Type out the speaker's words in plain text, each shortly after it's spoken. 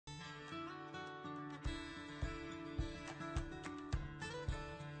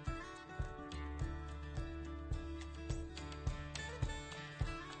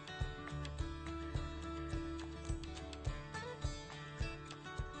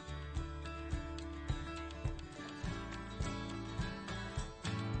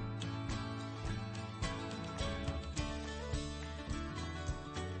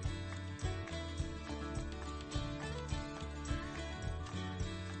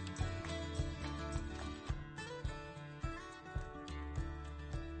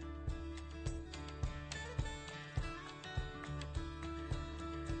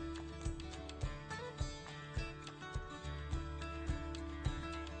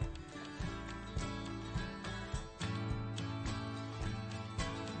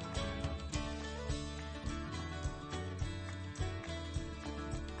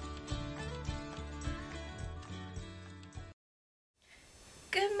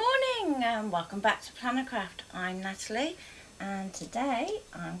morning and welcome back to Plannercraft. I'm Natalie and today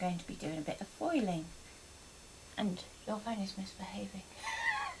I'm going to be doing a bit of foiling. And your phone is misbehaving.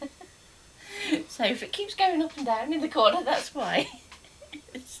 So if it keeps going up and down in the corner, that's why.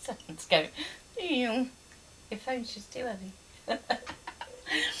 Someone's going, your phone's just too heavy.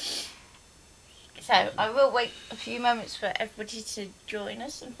 So I will wait a few moments for everybody to join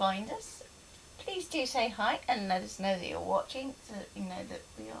us and find us. Please do say hi and let us know that you're watching so that we know that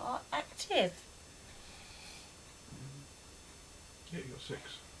we are active. Yeah, you got 6.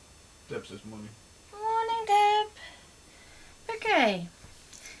 Deb's this morning. Morning, Deb. Okay,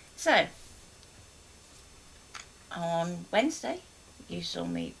 so on Wednesday you saw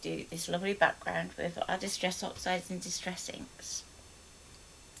me do this lovely background with our distress oxides and distress inks.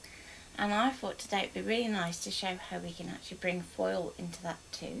 And I thought today it would be really nice to show how we can actually bring foil into that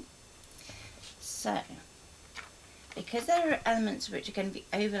too. So, because there are elements which are going to be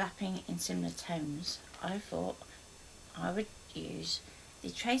overlapping in similar tones, I thought I would use the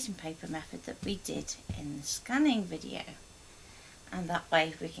tracing paper method that we did in the scanning video. And that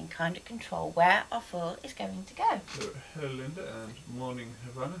way we can kind of control where our foil is going to go. So, hello Linda and morning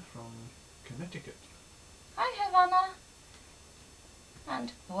Havana from Connecticut. Hi Havana!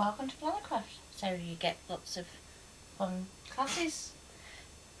 And welcome to Plannercraft. So you get lots of fun classes.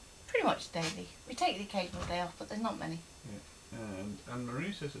 Pretty much daily. We take the occasional day off, but there's not many. Yeah. And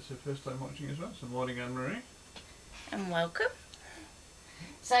Anne-Marie says it's her first time watching as well, so morning Anne-Marie. And welcome.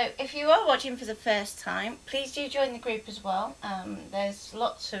 So if you are watching for the first time, please do join the group as well. There's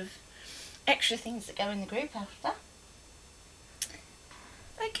lots of extra things that go in the group after.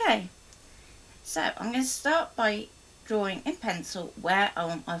 Okay, so I'm going to start by drawing in pencil where I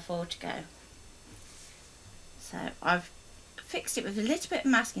want my foil to go. So I've fixed it with a little bit of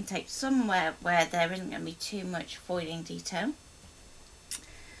masking tape somewhere where there isn't going to be too much foiling detail,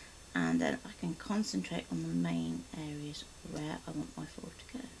 and then I can concentrate on the main areas where I want my foil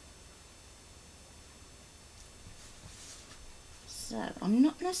to go. So I'm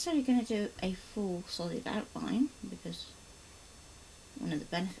not necessarily going to do a full solid outline because one of the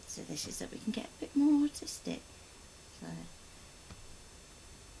benefits of this is that we can get a bit more artistic. So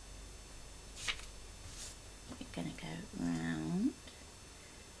we're going to go round.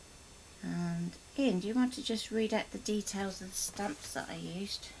 And Ian, do you want to just read out the details of the stamps that I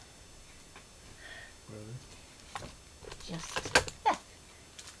used? Really? Just there.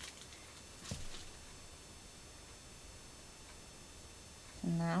 So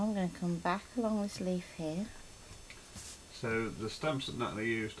now I'm going to come back along this leaf here. So the stamps that Natalie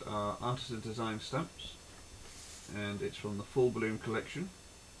used are artisan design stamps, and it's from the Full Bloom collection.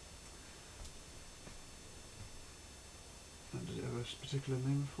 And does it have a particular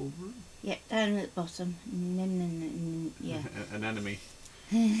name of Full Bloom? Yep, down at the bottom. Yeah. An enemy.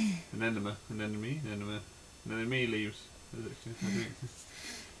 An enema. An enemy. An enema. An enemy leaves.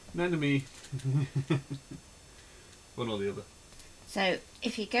 An enemy. One or the other. So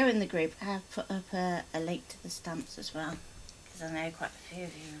if you go in the group, I have put up a link to the stamps as well, because I know quite a few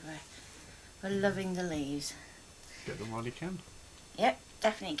of you were loving the leaves. Get them while you can. Yep,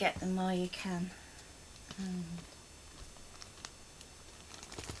 definitely get them while you can.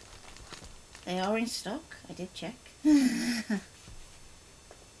 They are in stock, I did check.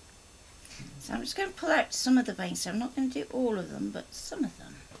 So I'm just going to pull out some of the veins, so I'm not going to do all of them, but some of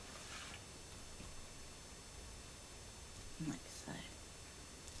them. Like so.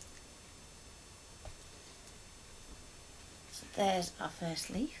 So there's our first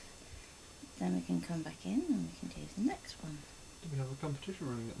leaf. Then we can come back in and we can do the next one. Do we have a competition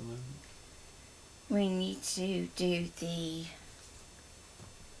running at the moment? We need to do the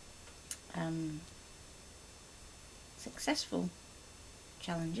successful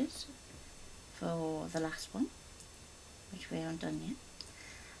challenges for the last one, which we haven't done yet,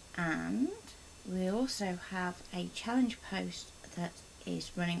 and we also have a challenge post that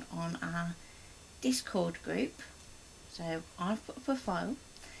is running on our Discord group. So I've put up a file.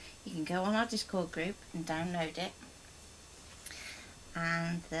 You can go on our Discord group and download it,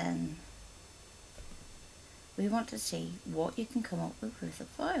 and then we want to see what you can come up with the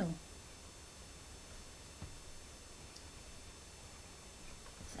file.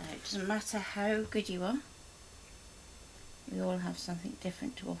 So it doesn't matter how good you are, we all have something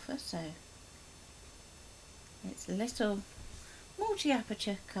different to offer. So it's a little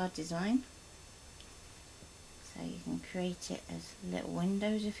multi-aperture card design, so you can create it as little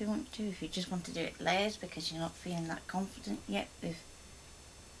windows if you want to. If you just want to do it layers because you're not feeling that confident yet with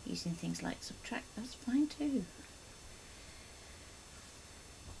using things like subtract, that's fine too.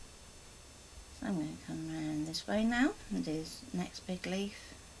 So I'm going to come around this way now and do this next big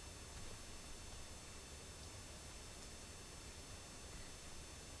leaf.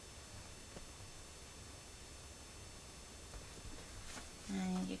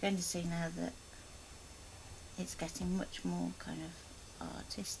 going to see now that it's getting much more kind of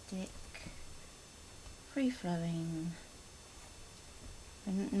artistic, free-flowing,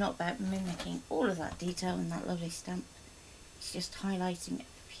 and not about mimicking all of that detail in that lovely stamp. It's just highlighting a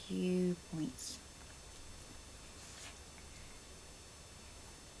few points.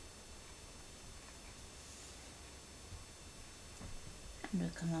 And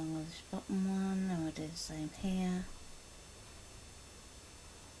we'll come along with this bottom one, and we'll do the same here.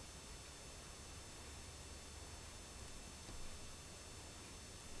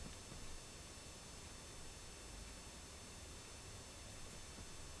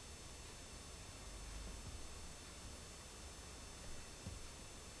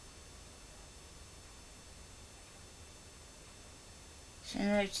 So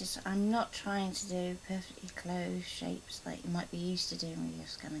notice I'm not trying to do perfectly closed shapes like you might be used to doing with your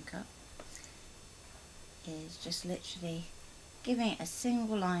ScanNCut. It's just literally giving it a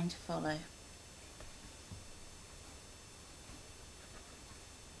single line to follow.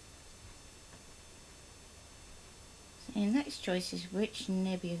 So your next choice is which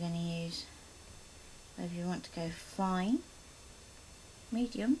nib you're going to use. Whether you want to go fine,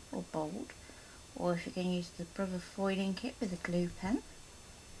 medium or bold, or if you're going to use the Brother foiling kit with a glue pen,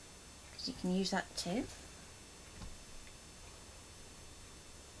 because you can use that too.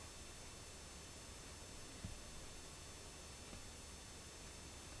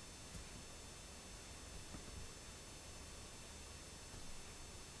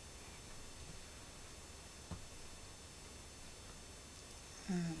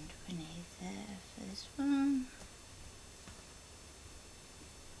 And we need there for this one.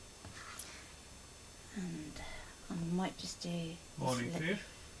 And I might just do Morning to you.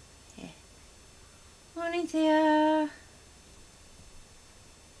 Yeah. Morning, Thea.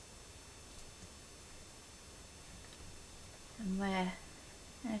 And where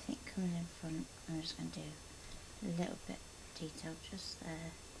everything comes in front, I'm just going to do a little bit of detail just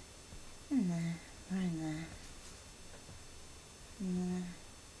there, and there, right there, and there,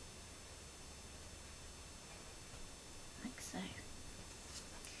 like so.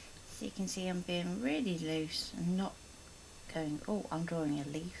 So you can see I'm being really loose and not going, oh, I'm drawing a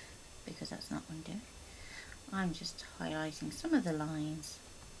leaf, because that's not what I'm doing. I'm just highlighting some of the lines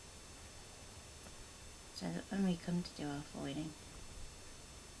so that when we come to do our foiling,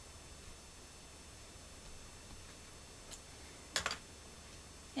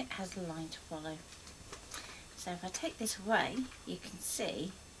 it has a line to follow. So if I take this away, you can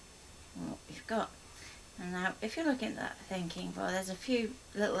see what we've got. And now if you're looking at that thinking, well, there's a few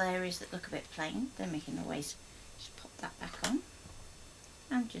little areas that look a bit plain, then we can always just pop that back on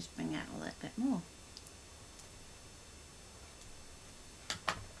and just bring out a little bit more.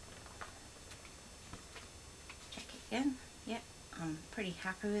 Check it again. Yep, I'm pretty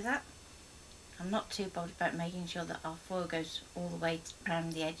happy with that. I'm not too bothered about making sure that our foil goes all the way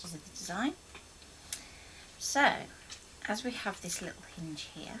around the edges of the design. So, as we have this little hinge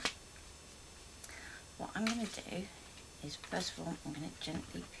here, what I'm going to do is, first of all, I'm going to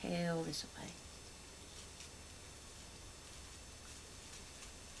gently peel this away.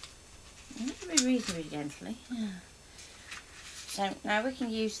 Really, really gently. Yeah. So now we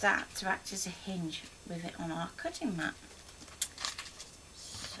can use that to act as a hinge with it on our cutting mat.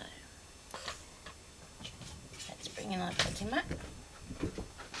 So let's bring in our cutting mat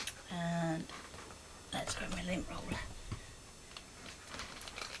and let's grab my lint roller.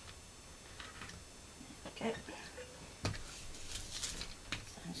 There we go.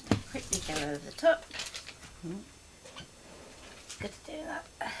 So I'm just going to quickly go over the top. Good to do that.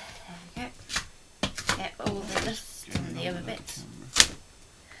 There we go. Get all the dust from the other bits.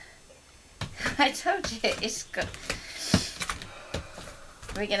 I told you it's got.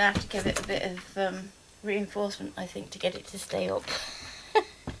 We're gonna have to give it a bit of reinforcement, I think, to get it to stay up.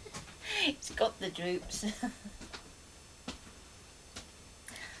 It's got the droops.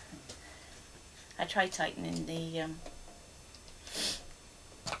 I tried tightening the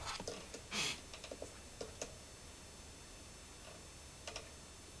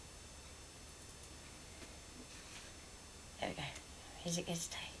there we go. Here's it going to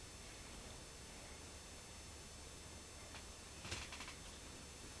stay.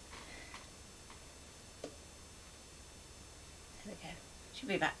 There we go. Should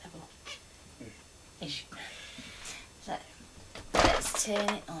be back level. Ish. So let's turn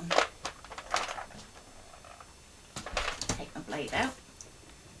it on. Take my blade out.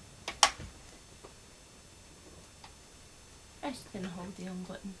 Press and hold the on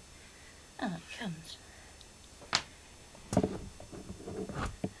button. And it comes.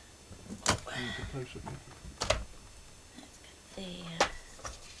 Let's get the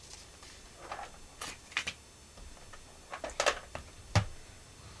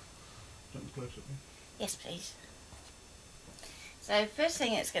Something close up here. Yes, please. So first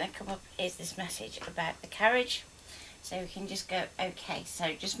thing that's going to come up is this message about the carriage. So we can just go OK.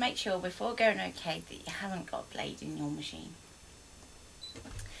 So just make sure before going OK that you haven't got a blade in your machine.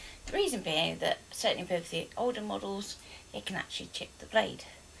 The reason being that certainly with the older models it can actually chip the blade.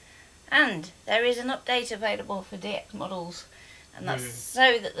 And there is an update available for DX models, and that's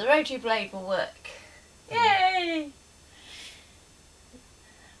so that the rotary blade will work. Yay!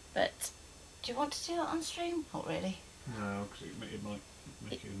 But do you want to do that on stream? Not really. No, because it might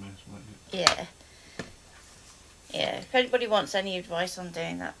make you a mess, mightn't it? Yeah. Yeah, if anybody wants any advice on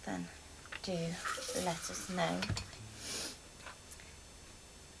doing that, then do let us know.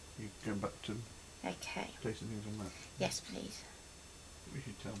 You go back to Okay. placing things on that? Yes, please. We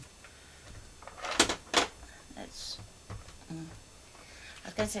should tell them. Let's... I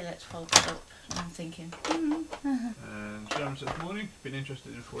was going to say let's fold it up, and I'm thinking... And Sharon said, good morning, been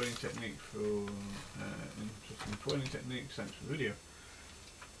interested in foiling technique thanks for the video.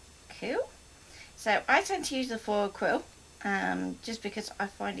 Cool. So I tend to use the Foil Quill, just because I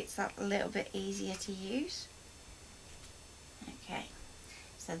find it's that little bit easier to use. Okay,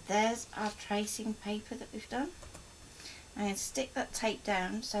 so there's our tracing paper that we've done. I'm going to stick that tape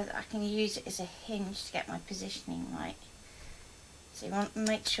down so that I can use it as a hinge to get my positioning right. So you want to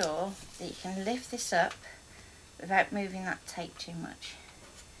make sure that you can lift this up without moving that tape too much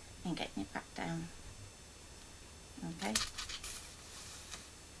and getting it back down. Okay,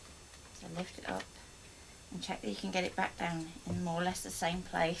 so lift it up and check that you can get it back down in more or less the same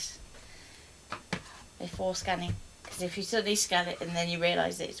place before scanning, because if you suddenly scan it and then you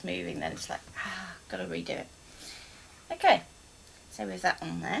realise that it's moving, then it's like, got to redo it. Okay, so with that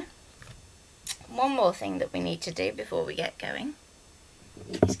on there, one more thing that we need to do before we get going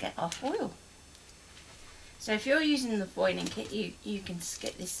is get our foil. So if you're using the foiling kit, you can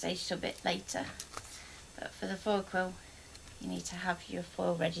skip this stage to a bit later, but for the Foil Quill you need to have your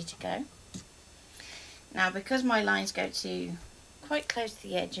foil ready to go. Now because my lines go to quite close to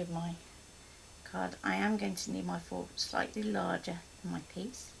the edge of my card, I am going to need my foil slightly larger than my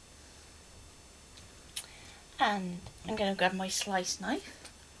piece. And I'm going to grab my slice knife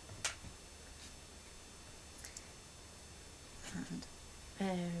and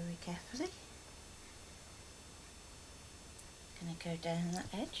very carefully going to go down that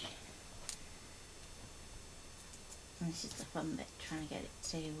edge. And this is the fun bit, trying to get it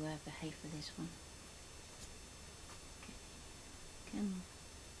to behave for this one. Okay. Come on.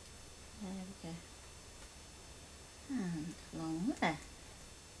 There we go. And along there.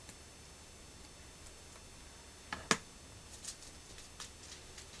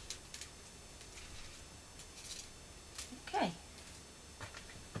 Okay.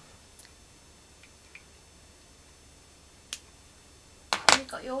 You've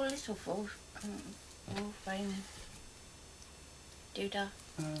got your little full frame doodah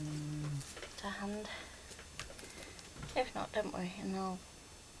to hand. If not, don't worry, and I'll...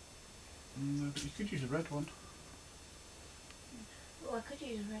 No, but you could use a red one. Oh, I could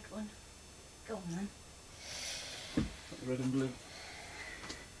use a red one. Go on then. Red and blue.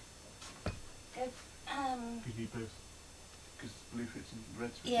 Go. You need both. Because blue fits in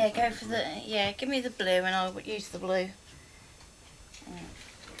red. Yeah, go for the... Yeah, give me the blue and I'll use the blue.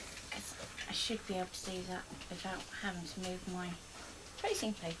 Because I should be able to do that without having to move my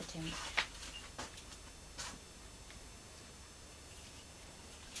tracing paper too much.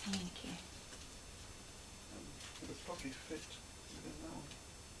 Thank you. It would probably fit within that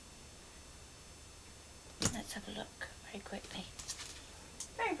one. Let's have a look very quickly.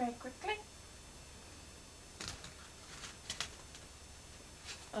 Very, very quickly.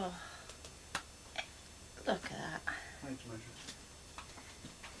 Oh, look at that. I need to measure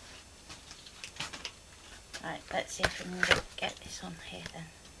it. Right, let's see if we can get this on here then.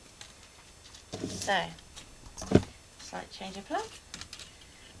 So, slight change of plug.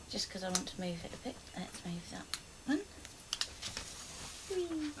 Just because I want to move it a bit, let's move that one.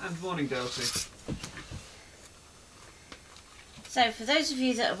 Whee. And morning, Delcy. So, for those of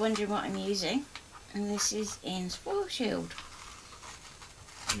you that are wondering what I'm using, and this is in Foil Shield.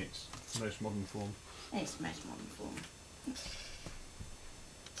 In its most modern form. It's the most modern form.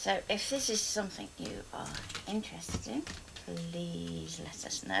 So, if this is something you are interested in, please let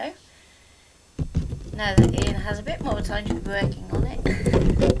us know. Now that Ian has a bit more time to be working on it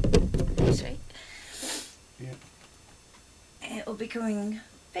this week, yeah, it will be coming a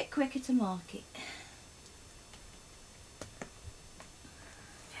bit quicker to market.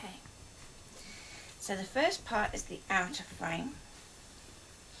 Okay, so the first part is the outer frame,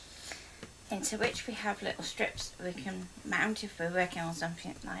 into which we have little strips that we can mount if we're working on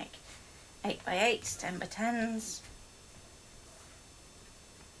something like 8x8s, 10x10s,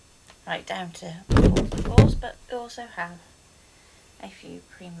 right down to 4x4s, but we also have a few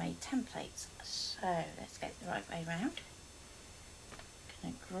pre-made templates. So let's get it the right way round.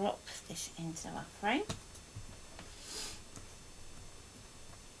 I'm going to drop this into our frame.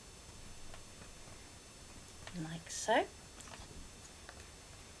 Like so.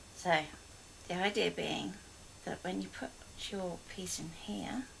 So the idea being that when you put your piece in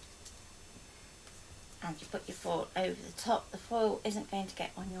here and you put your foil over the top, the foil isn't going to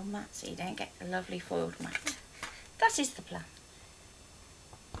get on your mat, so you don't get a lovely foiled mat. That is the plan.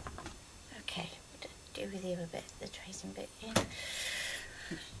 Okay, what do with the other bit, the tracing bit here?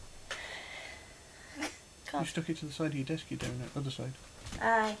 You stuck it to the side of your desk, you're doing it, other side.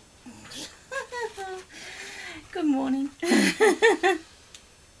 Aye. Good morning. There we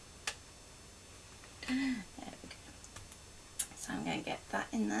go. So I'm going to get that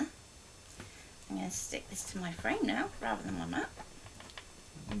in there. I'm going to stick this to my frame now, rather than my mat.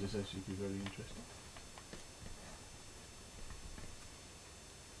 And this actually be very interesting.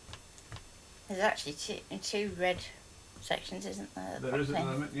 There's actually two red sections, isn't there? There is at the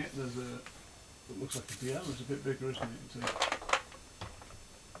moment, yeah. There's a. It looks like a BL. It's a bit bigger, isn't it? It's a, I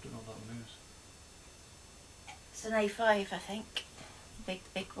don't know what that one is. It's an A5, I think.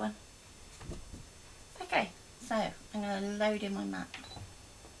 Big one. Okay, so I'm going to load in my mat.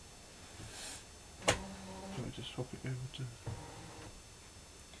 Shall we just swap it over to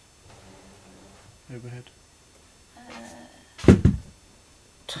overhead?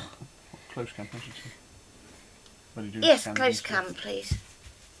 Close cam, I should say. When you do Yes, scan close these cam, things. please.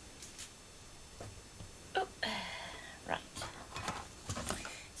 Oh, right.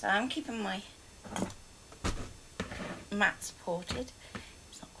 So I'm keeping my mat supported.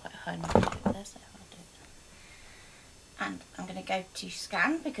 It's not quite high enough to do it there, so I'll do it. And I'm going to go to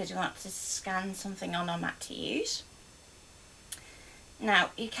scan because we want to scan something on our mat to use. Now,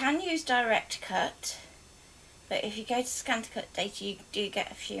 you can use direct cut, but if you go to ScanNCut data, you do get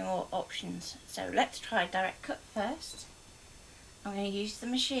a few more options. So let's try direct cut first. I'm going to use the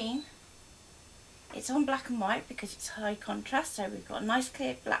machine. It's on black and white because it's high contrast, so we've got a nice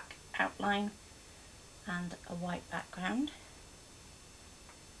clear black outline and a white background.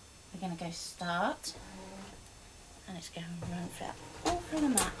 We're going to go start, and it's going to run for all through the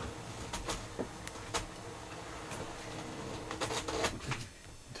mat.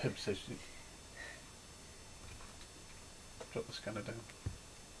 Deb says she drop the scanner down.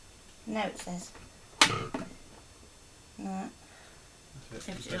 No, it says. No. That's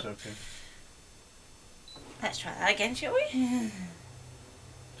it. It says okay. Let's try that again, shall we? It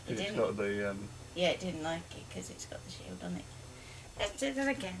It's didn't. got the Yeah, it didn't like it because it's got the shield on it. Let's do that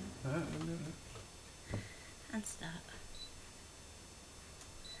again and start.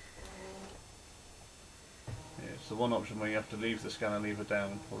 Yeah, it's the one option where you have to leave the scanner lever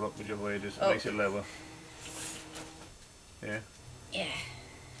down or up, whichever way it is. It Oh. makes it lower. Yeah, Yeah,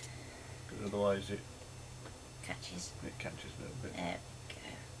 because otherwise it catches. catches a little bit. There we go.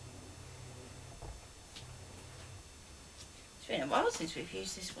 It's been a while since we've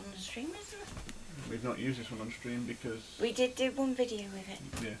used this one on stream, isn't it? We've not used this one on stream because We did do one video with it.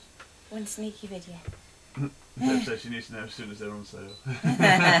 yes. One sneaky video. Deb says she needs to know as soon as they're on sale.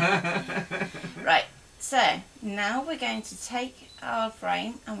 Right, so now we're going to take our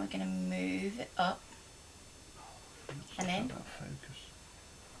frame and we're going to move it up and in. About focus.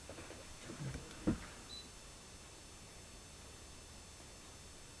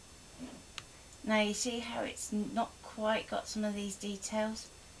 Now you see how it's not quite got some of these details?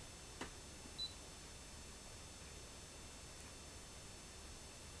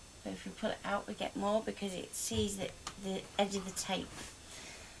 So if we pull it out we get more because it sees the edge of the tape.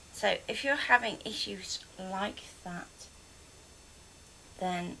 So if you're having issues like that,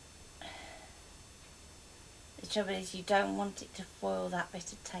 then the trouble is you don't want it to foil that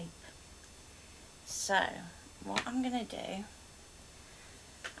bit of tape. So what I'm going to do,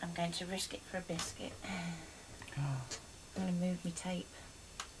 I'm going to risk it for a biscuit. I'm going to move my tape.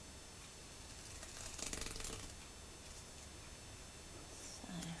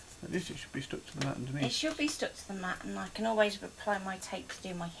 At least it should be stuck to the mat underneath. It should be stuck to the mat, and I can always apply my tape to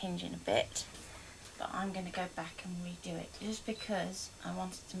do my hinge in a bit, but I'm going to go back and redo it just because I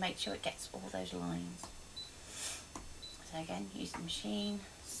wanted to make sure it gets all those lines. So again, use the machine,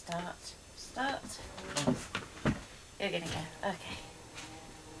 start. You're going to go, okay.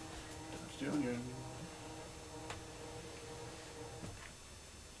 That's the only one.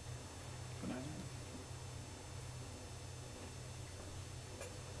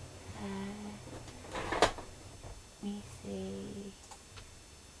 Let me see.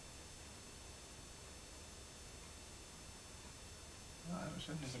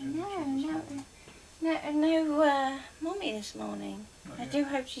 No, Mummy this morning. Not I yet. do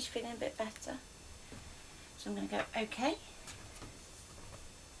hope she's feeling a bit better. So I'm going to go, okay.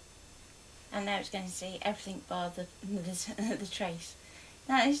 And now it's going to see everything bar the trace.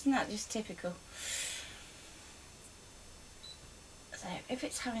 Now, isn't that just typical? So if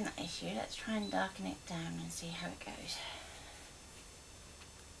it's having that issue, let's try and darken it down and see how it goes.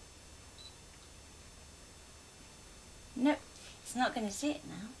 Nope, it's not going to see it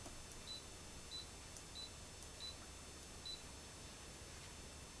now.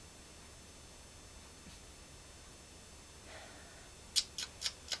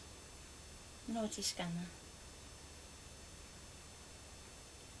 Naughty scanner.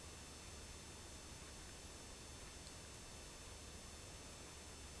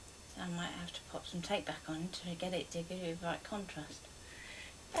 So I might have to pop some tape back on to get it to give you the right contrast.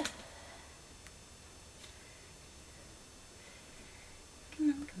 Come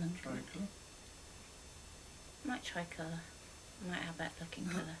on. Try colour. Might try colour. Might have that looking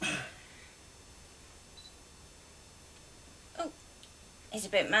colour. Oh, it's a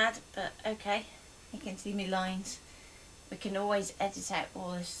bit mad, but okay. You can see me lines. We can always edit out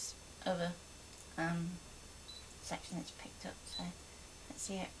all this other section that's picked up. So let's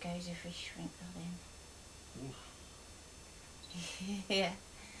see how it goes if we shrink that in. Yeah,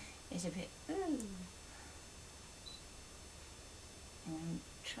 it's a bit. Ooh. And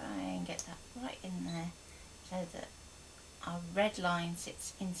try and get that right in there so that our red line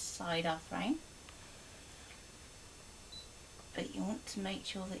sits inside our frame. But you want to make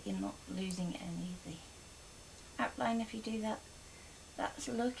sure that you're not losing any of the outline. If you do that, that's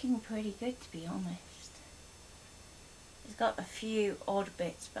looking pretty good, to be honest. It's got a few odd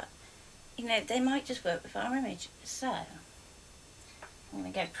bits, but you know, they might just work with our image. So I'm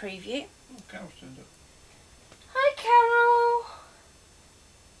going to go preview. Oh, Carol's turned up. Hi Carol!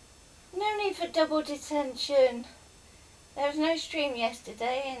 No need for double detention. There was no stream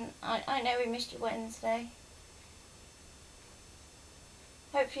yesterday, and I know we missed you Wednesday.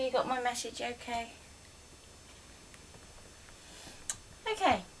 Hopefully you got my message okay.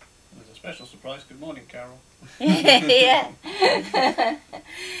 Okay. There's a special surprise. Good morning, Carol. Yeah.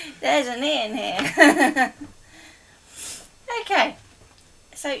 There's an E in here. Okay.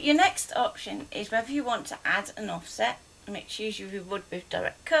 So your next option is whether you want to add an offset, which usually we would with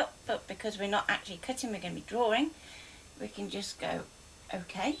direct cut, but because we're not actually cutting, we're going to be drawing. We can just go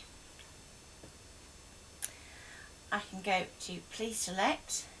OK. I can go to please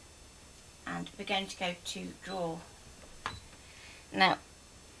select, and we're going to go to draw. Now,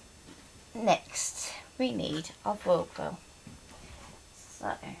 next we need our Foil Quill.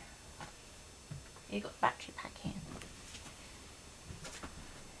 So, you've got battery pack in.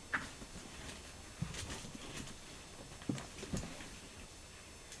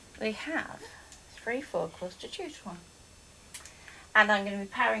 We have 3 Foil Quills to choose from. And I'm going to be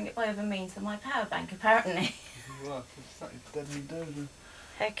powering it by other means than my power bank, apparently. Right, it's deadly dozer.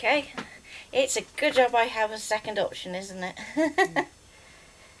 Okay, it's a good job I have a second option, isn't it?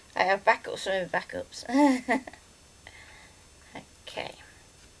 I have backups over backups. Okay.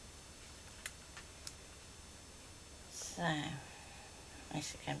 So,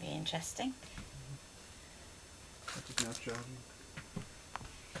 this is going to be interesting. That is now charging.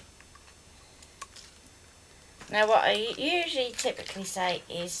 Now what I usually typically say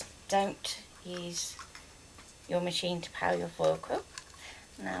is don't use your machine to power your Foil Quill.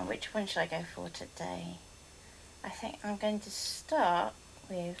 Now which one should I go for today? I think I'm going to start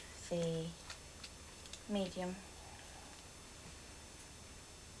with the medium.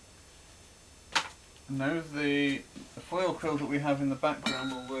 No, the foil quill that we have in the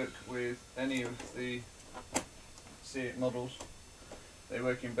background will work with any of the C models. They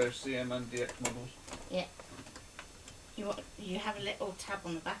work in both CM and DX models. Yeah. You have a little tab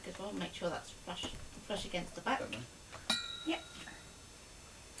on the back as well. Make sure that's flush against the back. Don't they? Yep.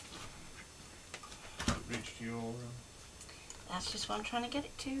 Reach to your. That's just what I'm trying to get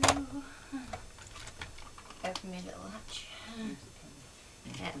it to. Open me a little hatch.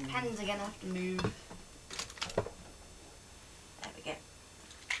 Yeah, the pens are going to have to move. There we go.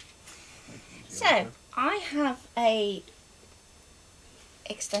 So, I have a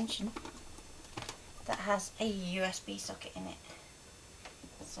extension that has a USB socket in it.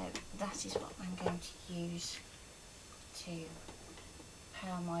 So that is what I'm going to use to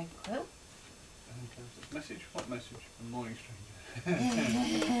power my quill. Message? What message? From Morning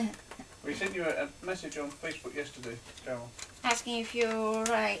Stranger. We sent you a message on Facebook yesterday, Carol. Asking if you're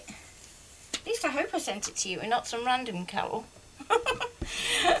alright. At least I hope I sent it to you and not some random Carol.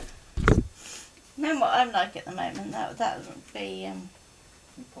 Knowing what I'm like at the moment, that would be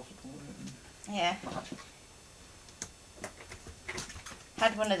impossible. Yeah.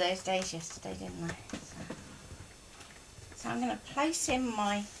 Had one of those days yesterday, didn't I? So I'm going to place in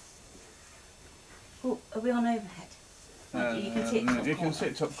my... Oh, are we on overhead? You can see it top you can corner. see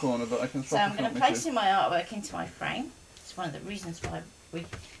it top corner, but I can So swap I'm going to place in my artwork into my frame. It's one of the reasons why we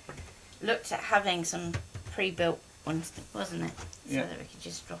looked at having some pre-built ones, wasn't it? So that we could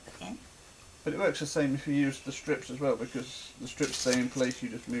just drop it in. But it works the same if you use the strips as well, because the strips stay in place, you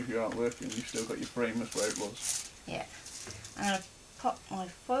just move your artwork and you've still got your frame as where it was. Yeah. I'm going to pop my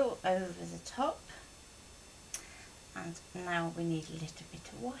foil over the top. And now we need a little bit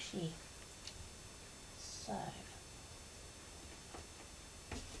of washi. So...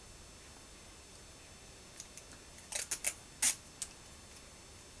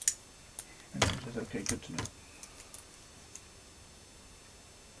 That's okay, good to know.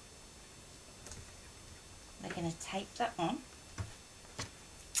 We're going to tape that on.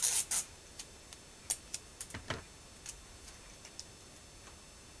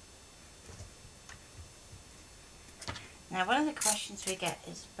 Now, one of the questions we get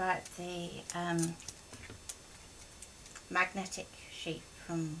is about the magnetic sheet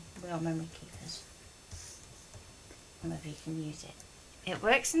from Real Memory Keepers. Whether you can use it. It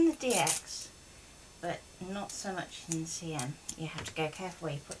works in the DX, but not so much in the CM. You have to go careful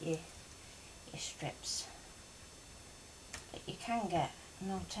where you put your strips. But you can get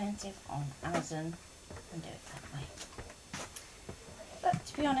an alternative on Amazon and do it that way. But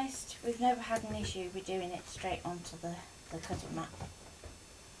to be honest, we've never had an issue with doing it straight onto the cutting mat.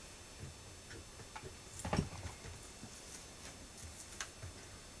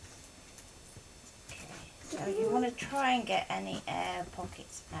 So you want to try and get any air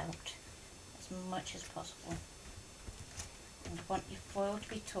pockets out as much as possible. And you want your foil to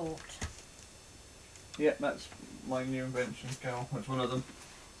be taut. Yeah, that's my new invention, Cal. That's one of them.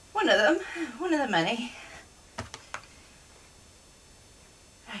 One of them. One of the many.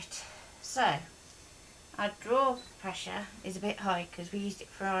 Right. So, our draw pressure is a bit high because we used it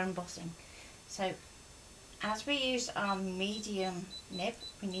for our embossing. So, as we use our medium nib,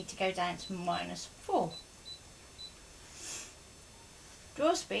 we need to go down to -4.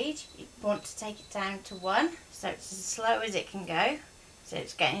 Draw speed, you want to take it down to 1, so it's as slow as it can go. So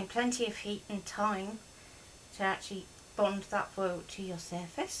it's getting plenty of heat and time to actually bond that foil to your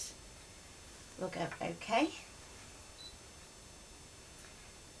surface. We'll go OK.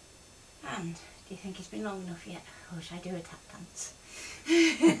 And do you think it's been long enough yet? Or should I do a tap dance?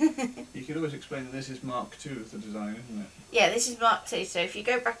 You could always explain that this is Mark II of the design, isn't it? Yeah, this is Mark II. So if you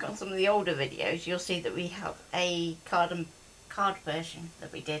go back on some of the older videos, you'll see that we have a card version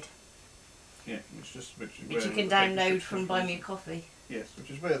that we did. Yeah, which you can download from Buy Me a Coffee. Yes, which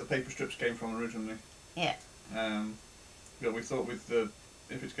is where the paper strips came from originally. Yeah. But we thought with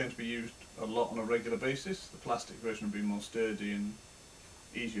if it's going to be used a lot on a regular basis, the plastic version would be more sturdy and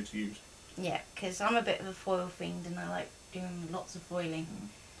easier to use. Yeah, because I'm a bit of a foil fiend and I like doing lots of foiling.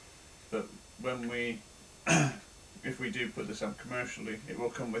 But when we, if we do put this out commercially, it will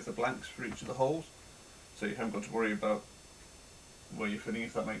come with the blanks for each of the holes, so you haven't got to worry about where you're filling,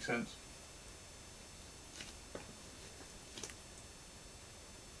 if that makes sense.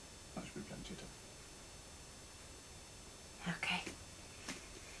 That should be plenty of time. Okay,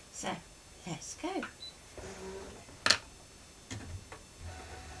 so let's go.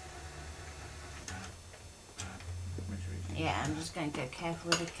 Yeah, I'm just going to go careful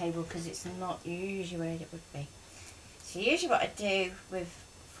with the cable because it's not usually where it would be. So usually what I do with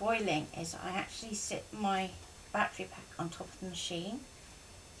foiling is I actually sit my battery pack on top of the machine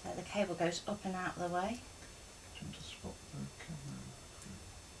so the cable goes up and out of the way. Trying to spot the camera.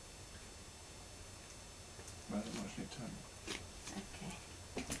 Well, that much need time. Okay.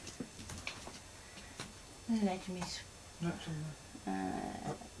 Let me... No, it's on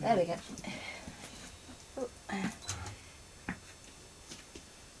there. There we go.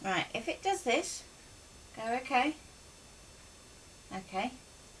 Right, if it does this, go OK. OK.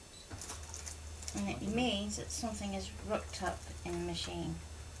 And it means that something is rooked up in the machine.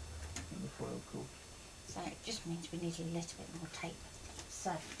 And the foil cord. So it just means we need a little bit more tape.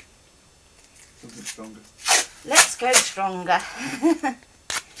 So Something stronger. let's go stronger.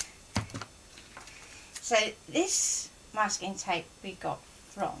 So this masking tape we got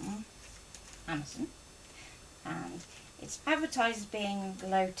from Amazon, and it's advertised as being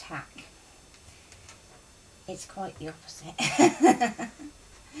low tack. It's quite the opposite.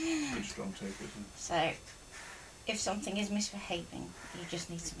 Good strong tape, isn't it? So if something is misbehaving, you just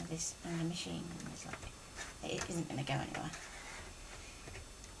need some of this in the machine, and it's like it isn't going to go anywhere.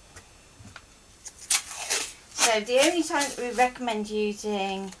 So So the only time that we recommend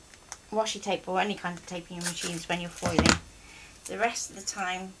using washi tape or any kind of taping machine is when you're foiling. The rest of the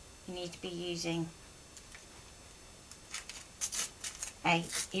time you need to be using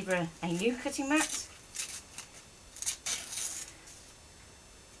either a new cutting mat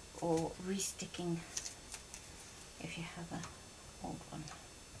or resticking if you have an old one.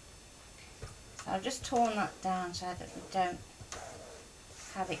 So I've just torn that down so that we don't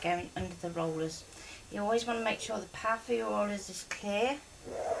have it going under the rollers. You always want to make sure the path for your rollers is clear,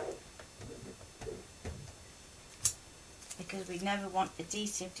 because we never want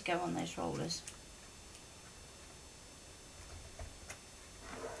adhesive to go on those rollers.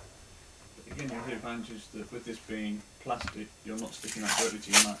 Again, the advantage is that with this being plastic, you're not sticking that directly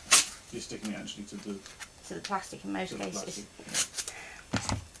to your mat. You're sticking it actually to the plastic in most cases. Plastic,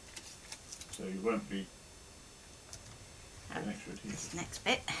 yeah. So you won't be getting extra adhesive. This next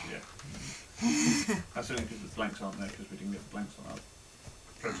bit. Yeah. That's only because the blanks aren't there, because we didn't get the blanks on our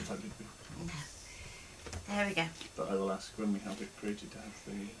prototype, did we? No. There we go. But I will ask when we have it created to have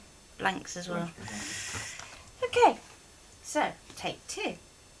the blanks as well. blanks. Okay, so take 2.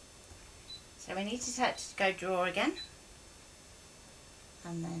 So we need to set to go draw again,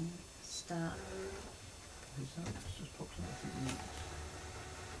 and then start. What is that? It's just popped in, I think.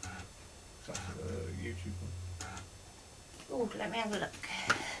 That's a YouTube one. Oh, let me have a look.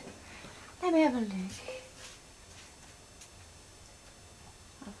 Let me have a look.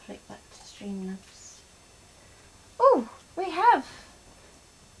 I'll flick back to Streamlabs. Oh, we have.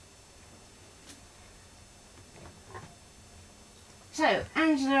 So,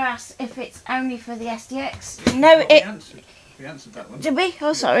 Angela asked if it's only for the SDX. No, well, we answered that one. Did we?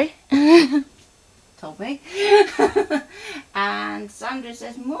 Oh, sorry. Told me. And Sandra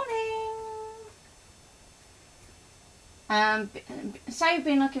says, morning. So you've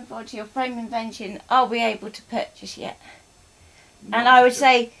been looking forward to your foam invention. Are we able to purchase yet? And I would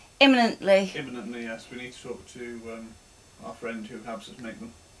say imminently. Imminently, yes. We need to talk to our friend who helps us make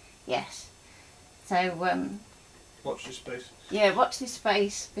them. Yes. So, watch this space. Yeah, watch this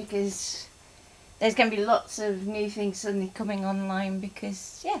space, because there's going to be lots of new things suddenly coming online,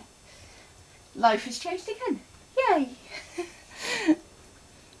 because, yeah, life has changed again. Yay!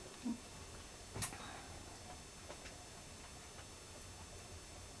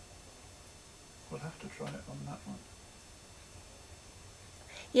 We'll have to try it on that one.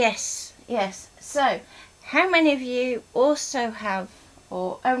 Yes, yes. So, how many of you also have,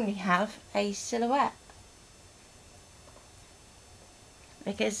 or only have, a silhouette?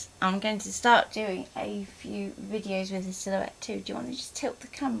 Because I'm going to start doing a few videos with a silhouette too. Do you want to just tilt the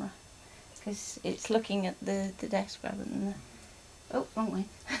camera? Because it's looking at the desk rather than the... Oh, wrong way.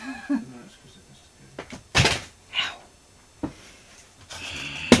 No, it's because it has to go. Ow.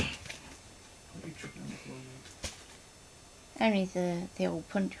 What are you tripping on the floor, mate? Only the old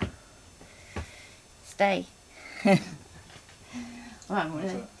punch. Stay. Right,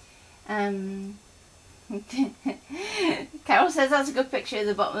 What's Carol says that's a good picture of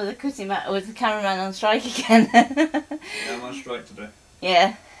the bottom of the cutting mat with the cameraman on strike again. Yeah, I'm on strike today.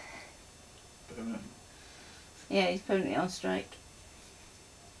 Yeah. Permanent. Yeah, he's permanently on strike.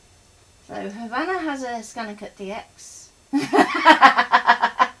 So Havana has a ScanNCut DX.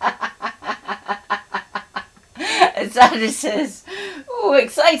 And Sandra says, oh,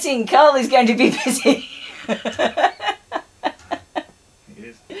 exciting, Carl is going to be busy. He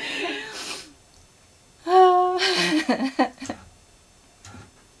is.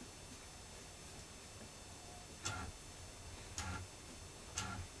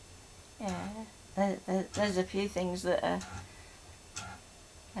 Yeah, there's a few things that are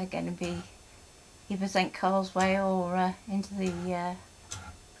going to be either sent Carl's way or into the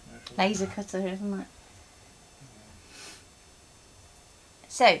laser cutter, isn't it?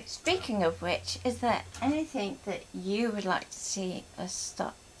 So, speaking of which, is there anything that you would like to see us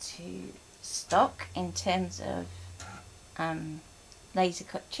start to stock in terms of laser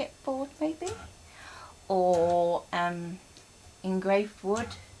cut chipboard maybe? Or engraved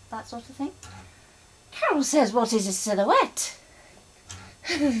wood, that sort of thing? Carol says, what is a silhouette?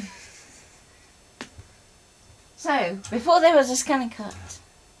 So, before there was a ScanNCut,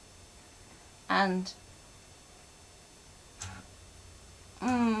 and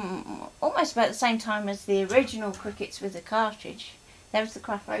almost about the same time as the original Crickets with the cartridge, there was the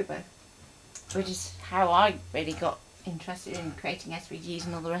Craft Robo, which is how I really got interested in creating SVGs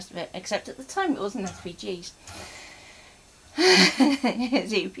and all the rest of it, except at the time it wasn't SVGs. It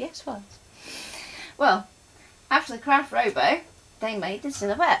was UPS files. Well, after the Craft Robo, they made the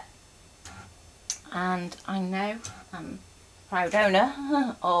silhouette. And I now am proud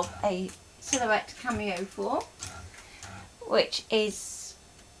owner of a silhouette Cameo 4. which is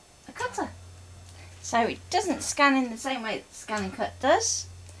a cutter. So it doesn't scan in the same way that ScanNCut does,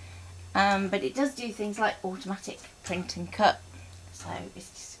 but it does do things like automatic print and cut. So it's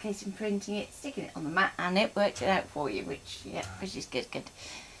just a case of printing it, sticking it on the mat, and it worked it out for you, which is good.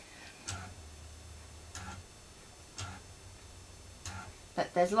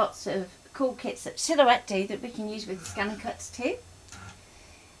 But there's lots of cool kits that Silhouette do that we can use with ScanNCuts too.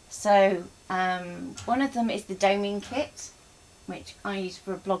 So one of them is the doming kit, which I use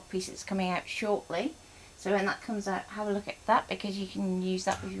for a blog piece that's coming out shortly. So when that comes out, have a look at that, because you can use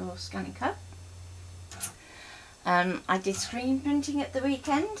that with your ScanNCut. I did screen printing at the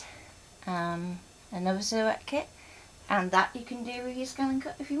weekend, another Silhouette kit, and that you can do with your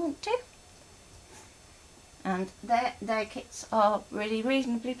ScanNCut if you want to. And their kits are really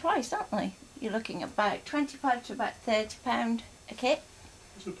reasonably priced, aren't they? You're looking at about £25 to about £30 a kit.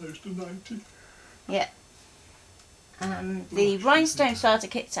 As opposed to 90. Yeah. The rhinestone starter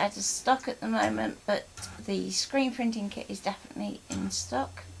kit's out of stock at the moment, but the screen printing kit is definitely in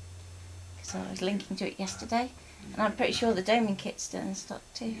stock, because I was linking to it yesterday, and I'm pretty sure the doming kit's still in stock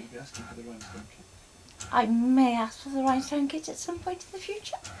too. You'll be asking for the rhinestone kit. I may ask for the rhinestone kit at some point in the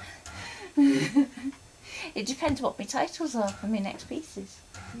future. It depends what my titles are for my next pieces.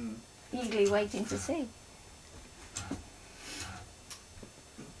 Eagerly waiting to see.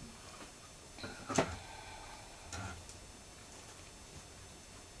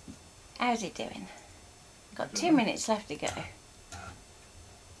 How's it doing? Got 2 minutes left to go.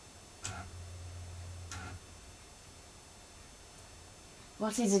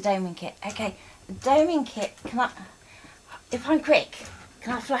 What is a doming kit? Okay, the doming kit, if I'm quick,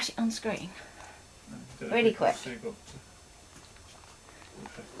 can I flash it on screen? Really quick.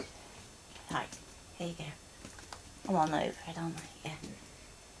 Right, here you go. I'm on overhead, aren't I? Yeah.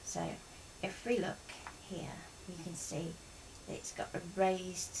 So, if we look here, you can see that it's got a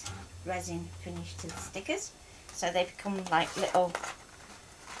raised resin finish to the stickers. So they become like little...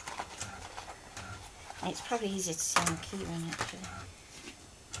 It's probably easier to see on the keyring actually.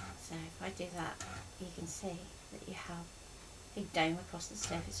 So if I do that, you can see that you have a big dome across the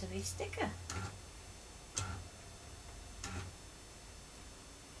surface of your sticker.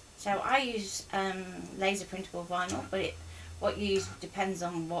 So I use laser printable vinyl, but what you use depends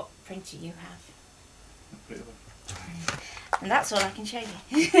on what printer you have. And that's all I can show you.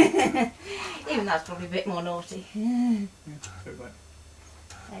 Even that's probably a bit more naughty. Yeah, so back.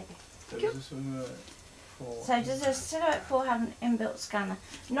 There you go. So does a Silhouette 4 have an inbuilt scanner?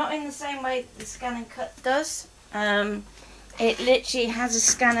 Not in the same way that the ScanNCut does. It literally has a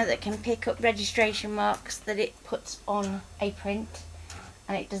scanner that can pick up registration marks that it puts on a print,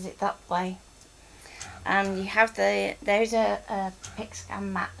 and it does it that way. And you have there's a pick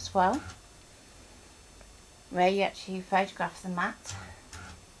scan mat as well, where you actually photograph the mat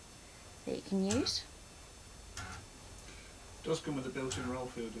that you can use. It does come with a built-in roll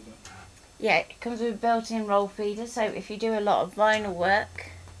feeder, does it? Yeah, it comes with a built-in roll feeder, so if you do a lot of vinyl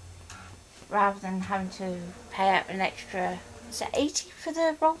work, rather than having to pay out an extra, is it 80 for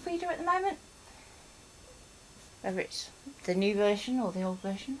the roll feeder at the moment? Whether it's the new version or the old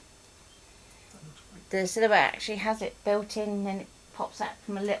version. The Silhouette actually has it built in, and it pops out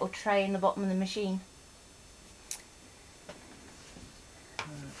from a little tray in the bottom of the machine.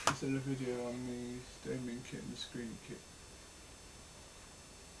 Is there a video on the doming kit and the screen kit?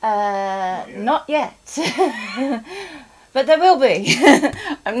 Not yet. But there will be.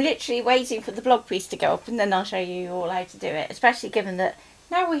 I'm literally waiting for the blog piece to go up, and then I'll show you all how to do it, especially given that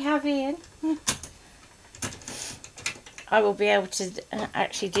now we have Ian. I will be able to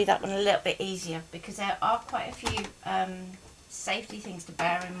actually do that one a little bit easier, because there are quite a few safety things to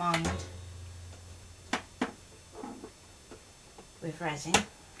bear in mind with resin.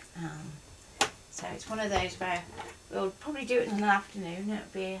 So it's one of those where we'll probably do it in an afternoon.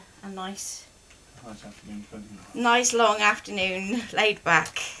 It'll be a nice afternoon, nice long afternoon, laid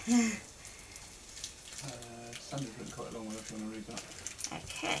back. Sandy's written quite a long one if you want to read that.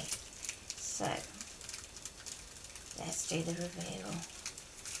 Okay, so let's do the reveal.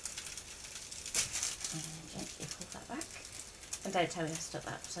 And gently pull that back. And don't tell me I stuck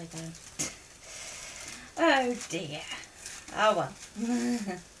that upside down. Oh dear. Oh well.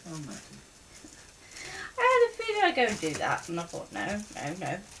 I had a feeling I'd go and do that, and I thought, no.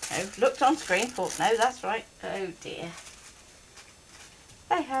 Looked on screen, thought, no, that's right. Oh dear.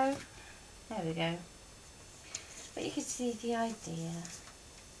 Hey ho. There we go. But you can see the idea.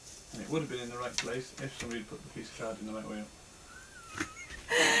 And it would have been in the right place if somebody had put the piece of card in the right way up.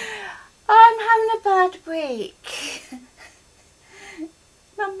 I'm having a bad week.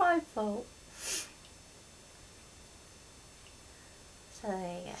 Not my fault. So there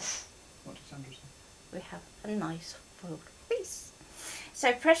you go. What did Sandra say? We have a nice foiled piece.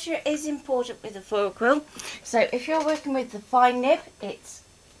 So pressure is important with the foil quill. So if you're working with the fine nib, it's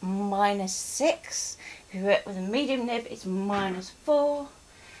 -6. If you work with a medium nib, it's -4.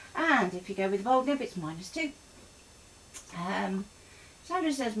 And if you go with a bold nib, it's -2.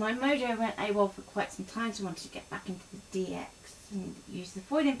 Sandra says, my Mojo went AWOL for quite some time, so I wanted to get back into the DX and use the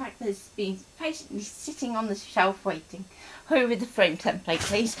foil impact that's been patiently sitting on the shelf waiting. Hurry with the frame template,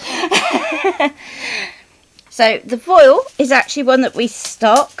 please. So the foil is actually one that we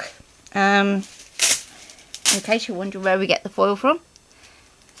stock, in case you're wondering where we get the foil from.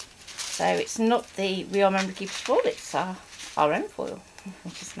 So it's not the Real Memory Keeper's foil, it's our own foil,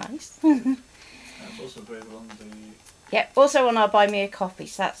 which is nice. That's also available on the... Yep, also on our Buy Me a Coffee,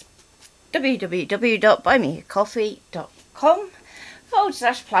 so that's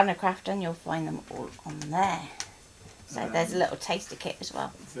www.buymeacoffee.com/plannercraft, and you'll find them all on there. So there's a little taster kit as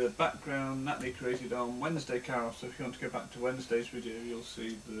well. The background Natalie created on Wednesday, Carol, so if you want to go back to Wednesday's video, you'll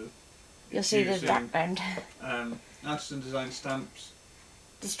see the... You'll see the background. Artisan design stamps.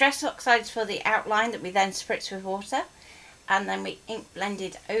 Distress oxides for the outline that we then spritz with water, and then we ink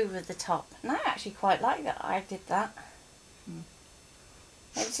blended over the top. And I actually quite like that I did that.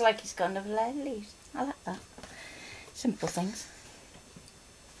 It's like it's got another layer of leaves. I like that. Simple things.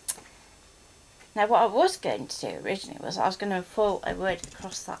 Now what I was going to do originally was I was going to foil a word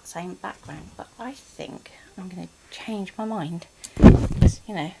across that same background, but I think I'm going to change my mind because,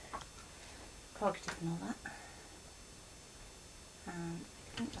 you know, prerogative and all that. And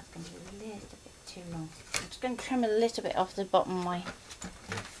I think that's going to be a little bit too long. I'm just going to trim a little bit off the bottom of my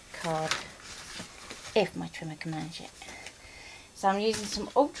card, if my trimmer can manage it. So I'm using some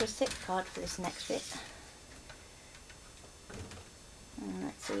ultra thick card for this next bit. And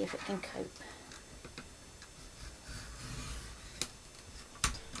let's see if it can cope.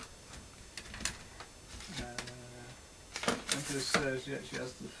 It says yeah, she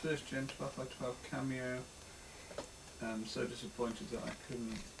has the first Gen 12x12 cameo. I'm so disappointed that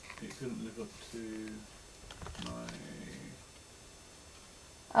it couldn't live up to my...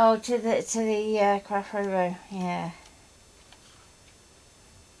 Oh, to the craft row, yeah.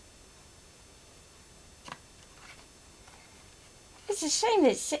 It's a shame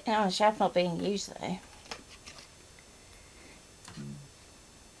that it's sitting on a shelf not being used though.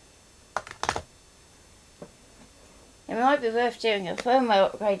 It might be worth doing a firmware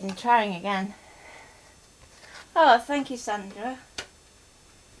upgrade and trying again. Oh, thank you, Sandra.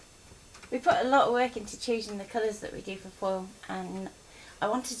 We put a lot of work into choosing the colours that we do for foil, and I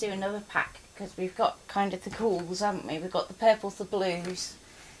want to do another pack because we've got kind of the cools, haven't we? We've got the purples, the blues,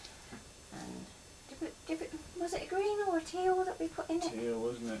 and was it a green or a teal that we put in it? Teal,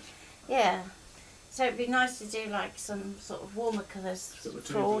 wasn't it? Yeah. So it'd be nice to do like some sort of warmer colours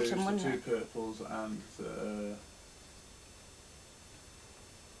for autumn, wouldn't it? The two purples and the...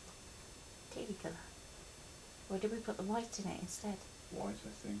 Tealy colour. Or did we put the white in it instead? White, I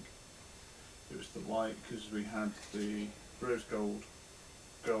think. It was the white because we had the rose gold,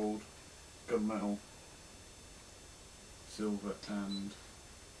 gunmetal, silver, and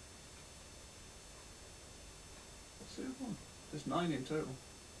what's the other one? There's 9 in total.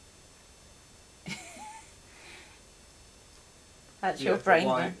 That's your brain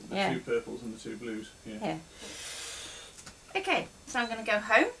white, then. the 2 purples and the 2 blues. Yeah. Okay, so I'm going to go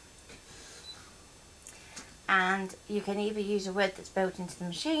home. And you can either use a word that's built into the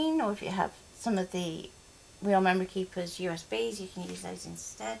machine, or if you have some of the Real Memory Keeper's USBs, you can use those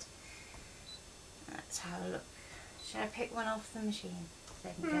instead. Let's have a look. Should I pick one off the machine so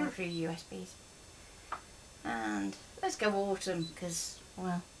they can go through USBs? And let's go autumn because,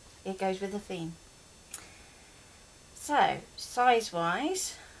 well, it goes with the theme. So,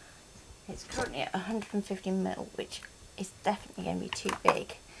 size-wise, it's currently at 150mm, which is definitely going to be too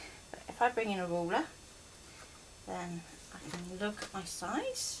big. But if I bring in a ruler, then I can look at my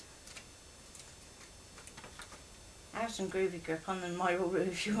size. I have some groovy grip on my ruler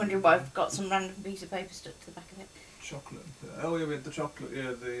if you're wondering why I've got some random piece of paper stuck to the back of it. Chocolate. Oh yeah, we had the chocolate,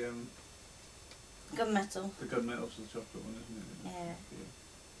 yeah, the... gunmetal. The gunmetal's the chocolate one, isn't it? Yeah.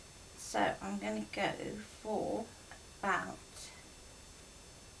 So I'm going to go for about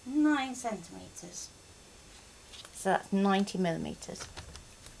 9 centimetres. So that's 90mm.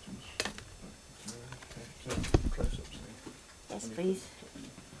 Close up, Yes, please.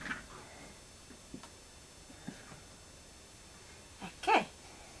 Okay.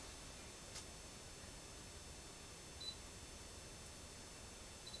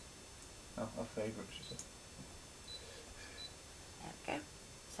 Oh, our favourite, she said. There we go.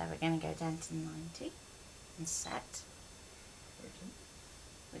 So we're going to go down to 90 and set. Okay.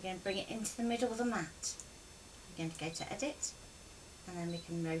 we're going to bring it into the middle of the mat. We're going to go to edit, and then we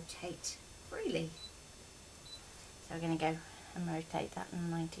can rotate freely. So we're going to go and rotate that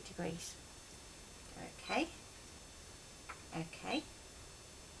 90 degrees. Okay, okay,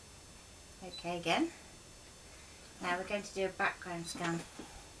 okay again. Now we're going to do a background scan,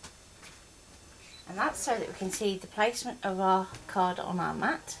 and that's so that we can see the placement of our card on our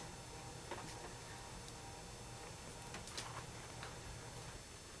mat.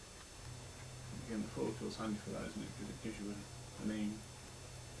 Again, the Foil Quill's handy for that, isn't it? Because it gives you a name.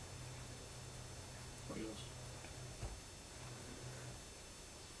 What yours?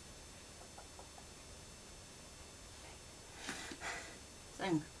 So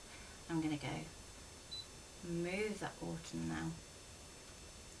I'm going to go move that autumn now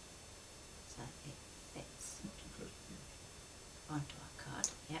so it fits onto our card.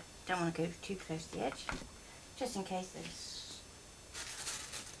 Yep, don't want to go too close to the edge, just in case there's...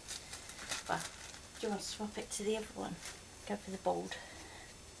 Well, do you want to swap it to the other one? Go for the bold.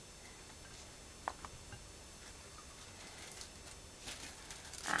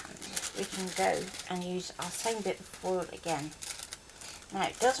 And we can go and use our same bit of foil again. Now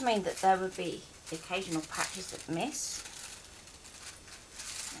it does mean that there would be occasional patches that miss.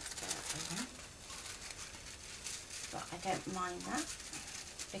 Let's go over. But I don't mind that,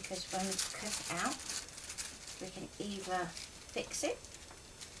 because when we cut it out, we can either fix it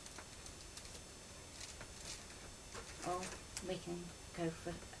or we can go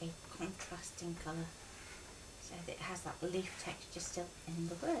for a contrasting colour so that it has that leaf texture still in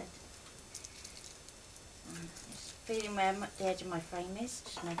the word. Just feeling where the edge of my frame is,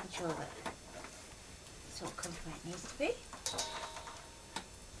 just making sure that it's all comes where it needs to be.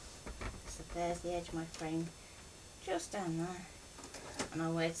 So there's the edge of my frame, just down there, and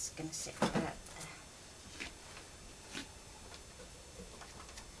our word's going to sit about there.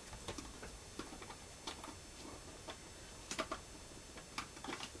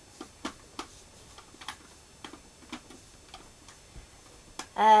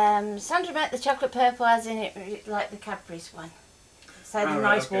 Sandra meant the chocolate purple as in it like the Cadbury's one. So the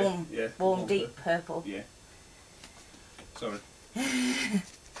nice okay. warm, Yeah, warm deep purple. Yeah. Sorry. I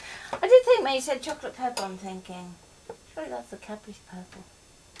did think when you said chocolate purple, I'm thinking, surely that's the Cadbury's purple.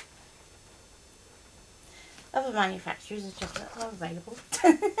 Other manufacturers of chocolates are available.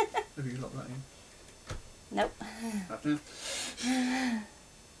 Have you locked that in? Nope. Have you?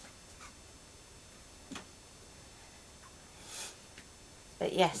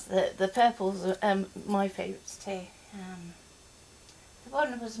 But yes, the purples are my favourites too. The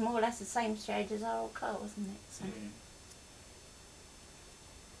one was more or less the same shade as our old car, wasn't it? So, Yeah.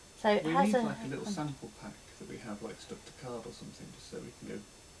 so it We has need a... like a little sample pack that we have like stuck to card or something, just so we can go...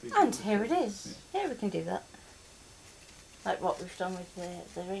 these And are the here it shades. is. Yeah, we can do that. Like what we've done with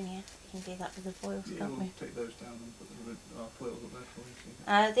the ring here. We can do that with the foils, Yeah, can't we'll we? take those down and put our foils up there for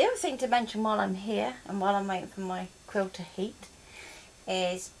you. The other thing to mention while I'm here and while I'm waiting for my quill to heat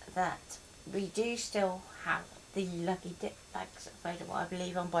is that we do still have the lucky dip bags available, I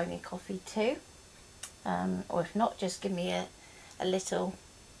believe, on Buy Me Coffee too. Or if not, just give me a little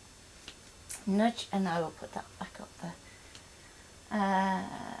nudge and I will put that back up there.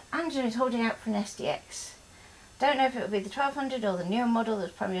 Angela is holding out for an SDX. Don't know if it will be the 1200 or the newer model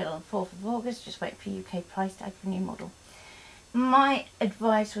that's premiered on the 4th of August. Just wait for UK price tag for new model. My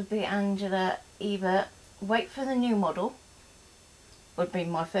advice would be, Angela, either wait for the new model, would be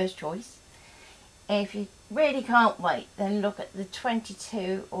my first choice. If you really can't wait, then look at the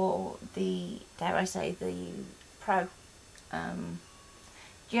 22 or the, dare I say, the Pro,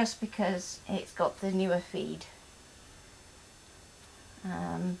 just because it's got the newer feed.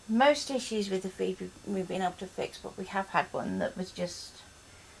 Most issues with the feed we've been able to fix, but we have had one that was just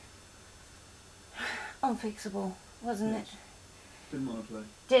unfixable, wasn't it? Didn't want to play.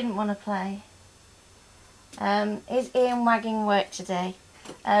 Didn't want to play. Is Ian wagging work today?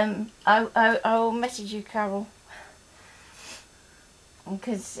 I will message you, Carol,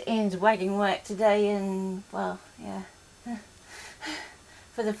 because Ian's wagging work today, and well, yeah,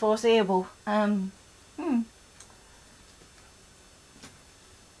 for the foreseeable.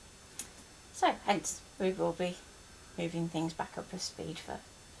 So hence we will be moving things back up to speed for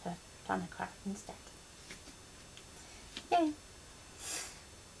Planner Craft instead. Yay!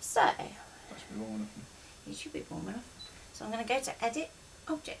 So That should be warm enough. it should be warm enough. So I'm going to go to Edit,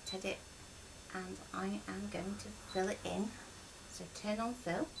 Object Edit, and I am going to fill it in. So turn on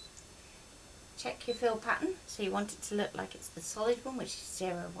fill. Check your fill pattern. So you want it to look like it's the solid one, which is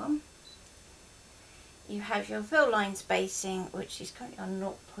 0.1. You have your fill line spacing, which is currently on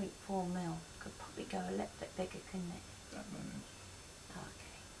 0.4 mil. Could probably go a little bit bigger, couldn't it? That moment.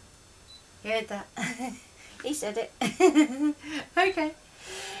 Okay. You heard that? He said it. Okay.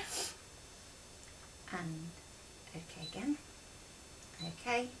 And okay again.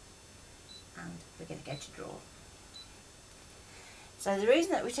 Okay. And we're going to go to draw. So the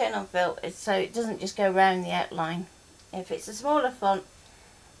reason that we turn on fill is so it doesn't just go around the outline. If it's a smaller font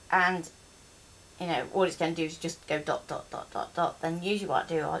and you know all it's going to do is just go dot dot dot dot dot, then usually what I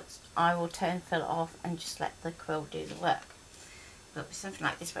do is I will turn fill off and just let the quill do the work. But with something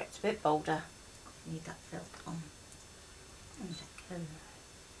like this where it's a bit bolder, I need that fill on.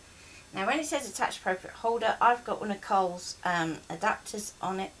 Now when it says attach appropriate holder, I've got one of Cole's adapters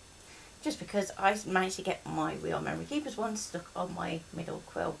on it, just because I managed to get my Real Memory Keepers one stuck on my middle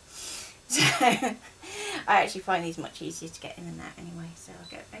quill. So I actually find these much easier to get in and out anyway. So I'll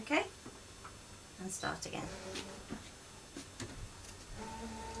go okay and start again.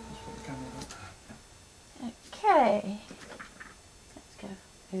 Okay, let's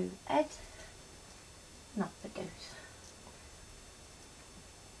go Ed, not the goose.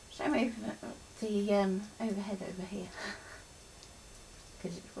 So move the overhead over here,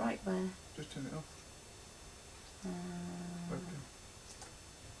 because it's right where... Just turn it off.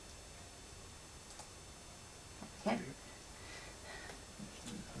 Okay.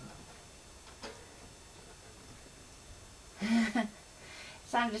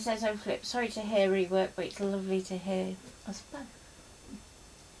 Sandra says overflip, sorry to hear rework, but it's lovely to hear us both.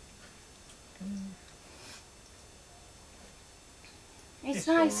 It's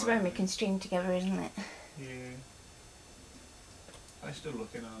nice when we can stream together, isn't it? Yeah. I'm still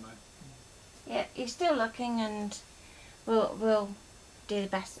looking, aren't I? Yeah, you're still looking, and we'll do the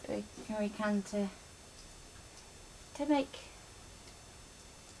best that we can to make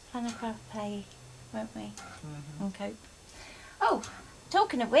ScanNCut pay, won't we? And cope. Oh,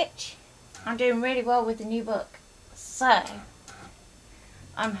 talking of which, I'm doing really well with the new book, so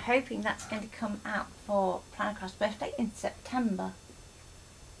I'm hoping that's going to come out for ScanNCut's birthday in September.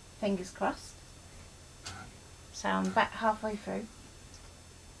 Fingers crossed. So I'm about halfway through,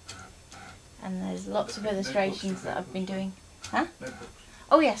 and there's lots of illustrations that I've been doing. Huh? Notebooks.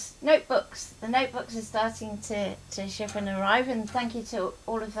 Oh yes, notebooks. The notebooks are starting to ship and arrive, and thank you to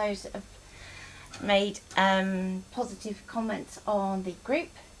all of those that have made positive comments on the group.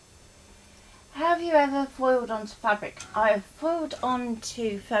 Have you ever foiled onto fabric? I've foiled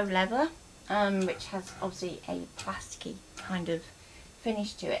onto faux leather, which has obviously a plasticky kind of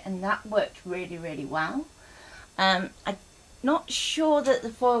finish to it, and that worked really, really well. I'm not sure that the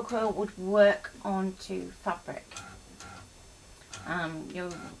foil quill would work onto fabric.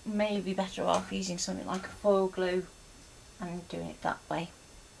 You may be better off using something like a foil glue and doing it that way.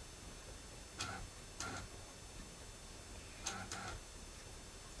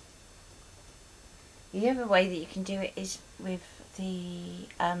 The other way that you can do it is with the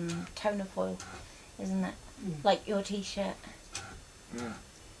toner foil, isn't it? Like your t-shirt. Yeah.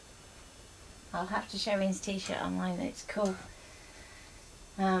 I'll have to show Ian's t-shirt online, it's cool.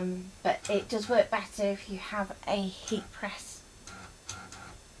 But it does work better if you have a heat press,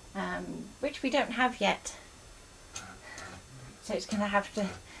 which we don't have yet. So it's going to have to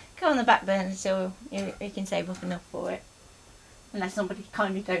go on the back burner until you can save up enough for it. Unless somebody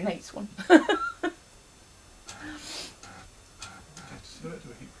kindly donates one.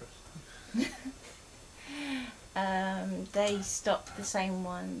 They stock the same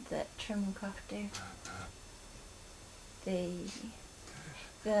one that Trimcraft do.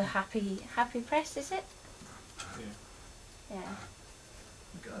 The happy press, is it? Yeah. Yeah.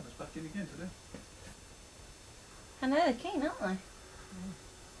 The gardener's back in again today. I know, they're keen, aren't they?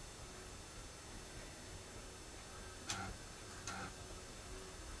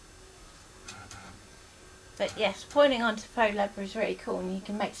 But yes, pointing onto faux leather is really cool, and you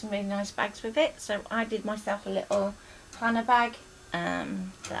can make some really nice bags with it. So I did myself a little planner bag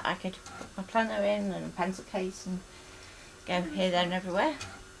that I could put my planner in, and a pencil case, and go here, there and everywhere.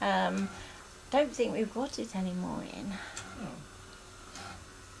 Don't think we've got it anymore in.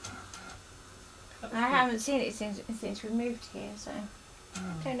 Oh. I haven't seen it since we moved here, so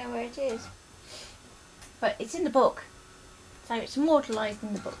don't know where it is. But it's in the book, so it's immortalised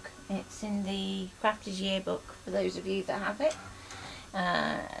in the book. It's in the Crafter's Yearbook for those of you that have it.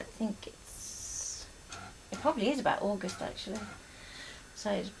 I think it probably is about August actually.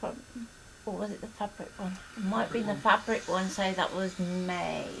 So it's probably, or was it the fabric one? It might be the fabric one, so that was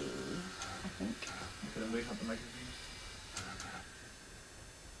May, I think. Okay, then we have the magazine.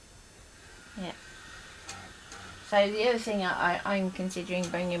 Yeah. So the other thing I'm considering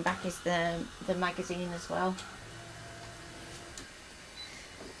bringing back is the magazine as well.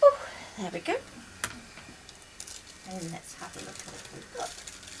 Ooh, there we go. And let's have a look at what we've got.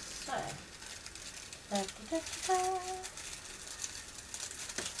 So. That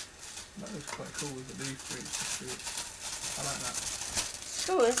was quite cool with the leaf for each district. I like that. It's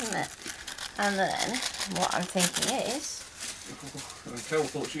cool, isn't it? And then what I'm thinking is, And Kel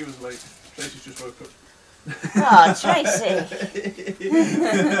thought she was late. Tracy's just woke up. oh, Tracy.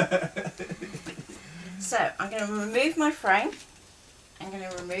 So I'm going to remove my frame. I'm going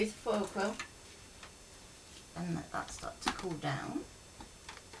to remove the foil quill and let that start to cool down.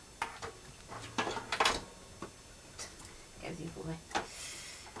 Go the other way.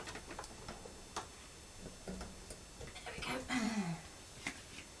 There we go.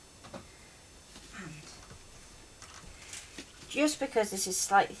 And just because this is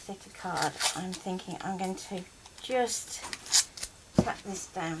slightly thicker card, I'm thinking I'm going to just tap this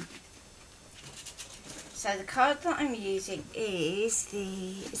down. So the card that I'm using is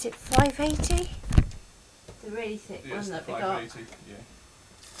is it 580? The really thick one that we got. Yeah.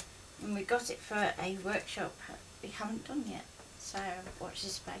 And we got it for a workshop we haven't done yet. So watch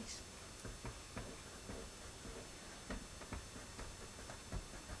this space.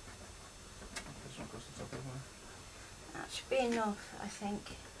 This one goes to the top of the line. That should be enough, I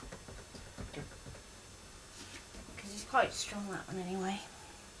think. Okay. Because it's quite strong, that one anyway.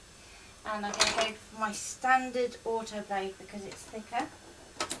 And I'm going to go for my standard auto blade because it's thicker.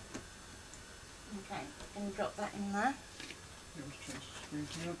 Okay, I'm going to drop that in there. You want to change the screen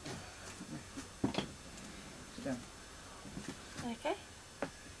here? Sit down. Okay.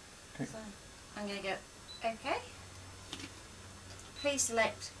 Okay. So I'm going to go OK. Please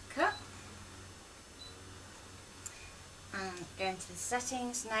select cut. And go into the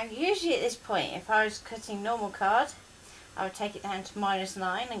settings. Now usually at this point, if I was cutting normal card, I would take it down to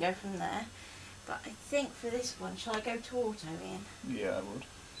 -9 and go from there. But I think for this one, shall I go to auto, Ian? Yeah, I would.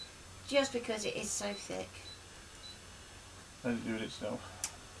 Just because it is so thick. Let it do it itself.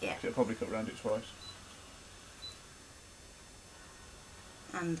 Yeah. It'll probably cut around it twice.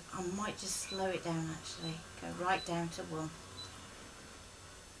 And I might just slow it down actually. Go right down to 1.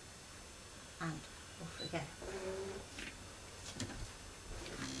 And off we go.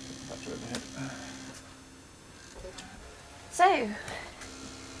 That's right ahead. So,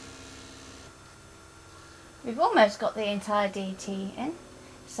 we've almost got the entire DT in.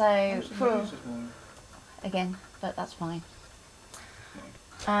 So, for, again, but that's fine.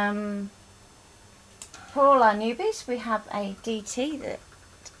 For all our newbies, we have a DT that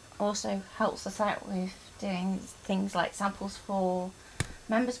also helps us out with doing things like samples for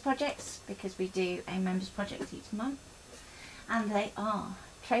members projects, because we do a members project each month. And they are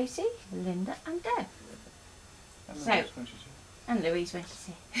Tracy, Linda and Deb. And Louise when she's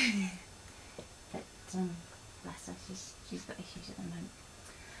here. But bless her, she's got issues at the moment.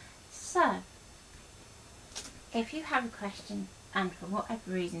 So, if you have a question and for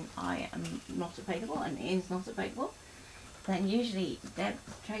whatever reason I am not available and Ian's not available, then usually Deb,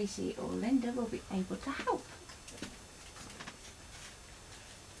 Tracy or Linda will be able to help.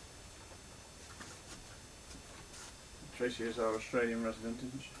 Tracy is our Australian resident,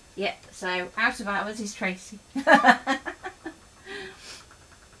 isn't she? Yeah, so out of hours is Tracy.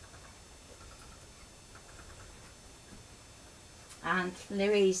 And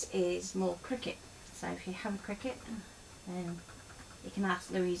Louise is more cricket. So if you have a cricket, then you can ask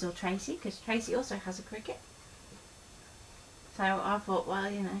Louise or Tracy, because Tracy also has a cricket. So I thought, well,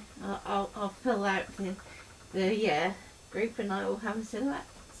 you know, I'll fill out the group and I will have a silhouette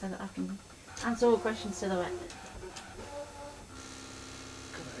so that I can answer all questions silhouette.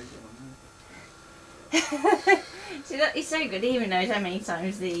 See, that he's so good, he even knows how many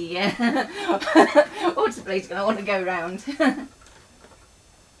times the autoblade's going to want to go round.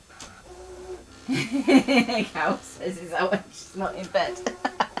 Cal says is that when she's not in bed.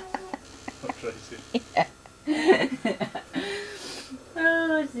 Not Tracy. Yeah.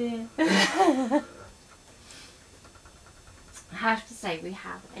 Oh dear. I have to say we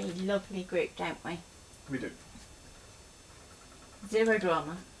have a lovely group, don't we? We do. Zero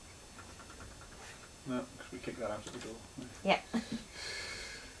drama. No, because we kicked that out at the door. Yeah.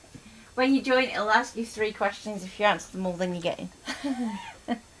 When you join, it'll ask you 3 questions. If you answer them all, then you get in.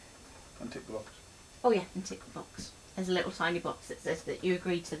 And tick the box. Oh yeah, and tick the box. There's a little tiny box that says that you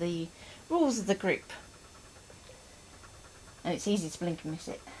agree to the rules of the group. And it's easy to blink and miss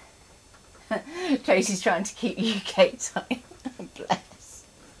it. Tracy's trying to keep UK time. Bless.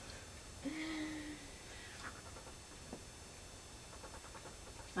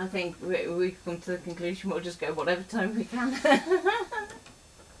 I think we've come to the conclusion we'll just go whatever time we can.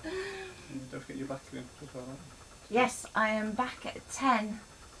 Don't forget your back in as well. Yes, I am back at 10.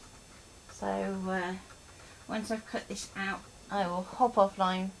 So once I've cut this out, I will hop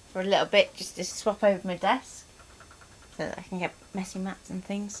offline for a little bit just to swap over my desk so that I can get messy mats and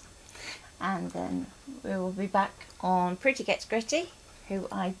things. And then we will be back on Pretty Gets Gritty, who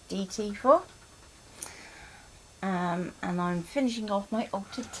I DT for. And I'm finishing off my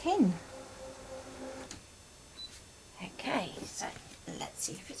altered tin. Okay, so let's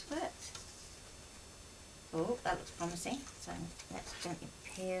see if it's worked. Oh, that looks promising. So let's gently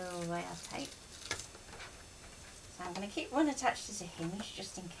peel away our tape. So I'm going to keep one attached as a hinge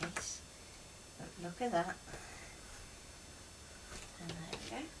just in case. But look at that. And there we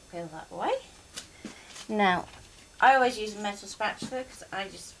go. Peel that away. Now, I always use a metal spatula because I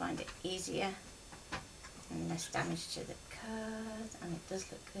just find it easier and less damage to the card, and it does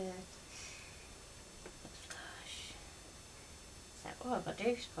look good. Looks lush. So all I've got to do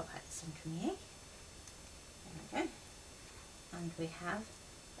is pop out the centre of my egg. There we go. And we have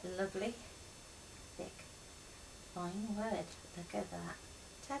a lovely, thick, fine word. Look at that.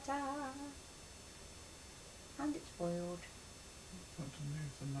 Ta-da! And it's foiled. Want to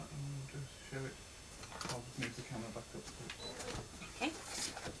move the mat and we'll just show it. I'll just move the camera back up. Okay.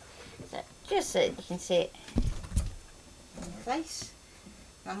 So just so that you can see it in place.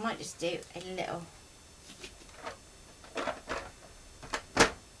 I might just do a little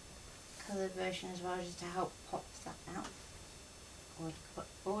coloured version as well, just to help pop that out. Or you could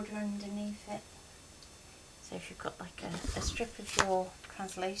put border underneath it. So if you've got like a strip of your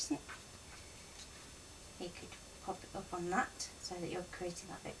translucent, you could pop it up on that so that you're creating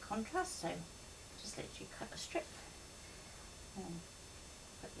that bit of contrast. So just literally cut a strip and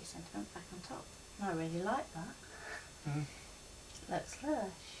put your sentiment back on top. And I really like that. Looks lush.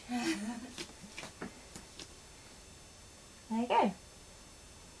 There you go.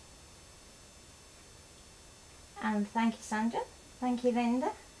 And thank you, Sandra. Thank you,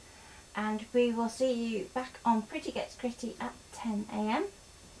 Linda. And we will see you back on Pretty Gets Gritty at 10 AM,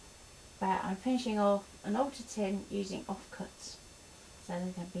 where I'm finishing off an altered tin using offcuts. So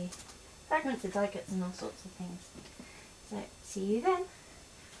there's going to be fragmented die cuts and all sorts of things. So see you then.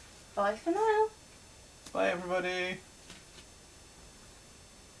 Bye for now. Bye everybody.